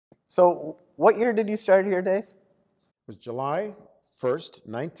So what year did you start here, Dave? It was July 1st,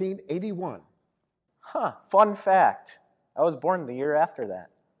 1981. Huh, fun fact. I was born the year after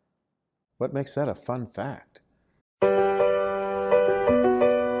that. What makes that a fun fact?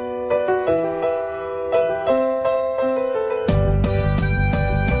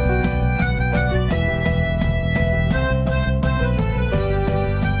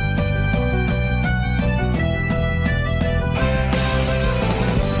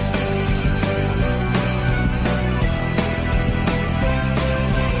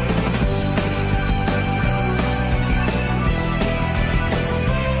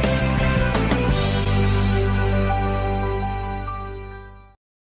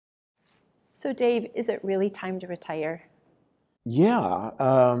 So Dave, is it really time to retire? Yeah,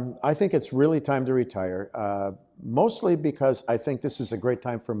 I think it's really time to retire, mostly because I think this is a great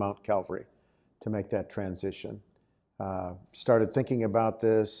time for Mount Calvary to make that transition. Started thinking about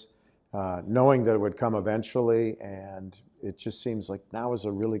this, knowing that it would come eventually, and it just seems like now is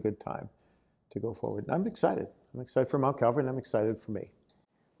a really good time to go forward. And I'm excited. I'm excited for Mount Calvary, and I'm excited for me.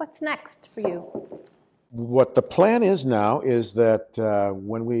 What's next for you? What the plan is now is that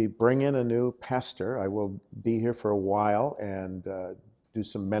when we bring in a new pastor, I will be here for a while and do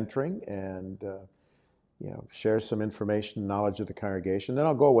some mentoring and share some information, knowledge of the congregation. Then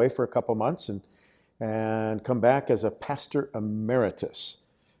I'll go away for a couple months and come back as a pastor emeritus,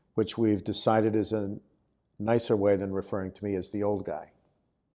 which we've decided is a nicer way than referring to me as the old guy.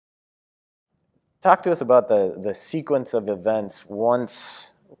 Talk to us about the sequence of events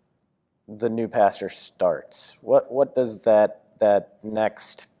once the new pastor starts. What does that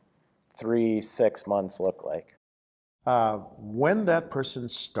next 3-6 months look like? When that person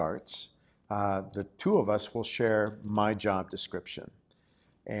starts, the two of us will share my job description.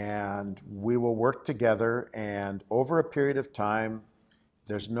 And we will work together, and over a period of time,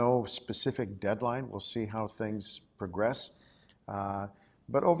 there's no specific deadline. We'll see how things progress.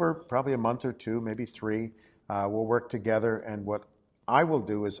 But over probably a month or two, maybe 3, we'll work together, and what I will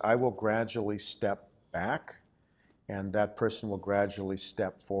do is I will gradually step back, and that person will gradually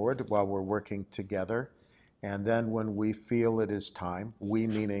step forward while we're working together. And then when we feel it is time, we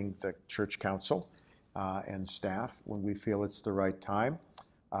meaning the church council and staff, when we feel it's the right time,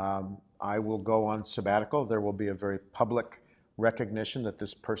 I will go on sabbatical. There will be a very public recognition that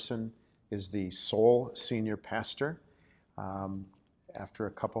this person is the sole senior pastor. After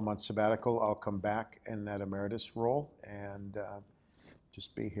a couple months sabbatical, I'll come back in that emeritus role and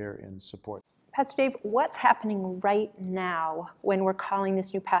just be here in support. Pastor Dave, what's happening right now when we're calling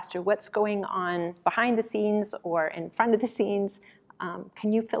this new pastor? What's going on behind the scenes or in front of the scenes?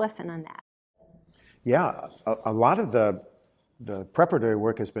 Can you fill us in on that? Yeah, a lot of the preparatory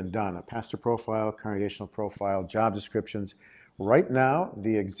work has been done. A pastor profile, congregational profile, job descriptions. Right now,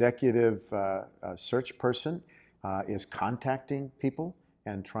 the executive search person is contacting people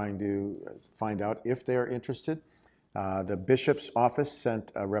and trying to find out if they're interested. The bishop's office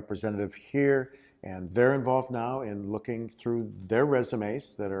sent a representative here, and they're involved now in looking through their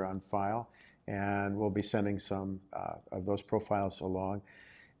resumes that are on file, and we'll be sending some of those profiles along.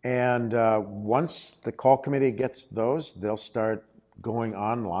 And once the call committee gets those, they'll start going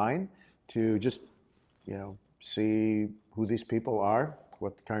online to just, see who these people are,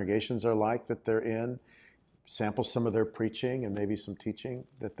 what the congregations are like that they're in, sample some of their preaching and maybe some teaching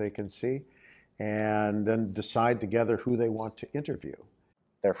that they can see, and then decide together who they want to interview.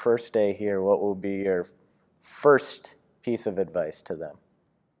 Their first day here, what will be your first piece of advice to them?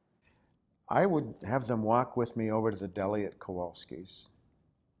 I would have them walk with me over to the deli at Kowalski's.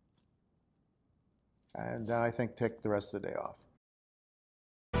 And then I think take the rest of the day off.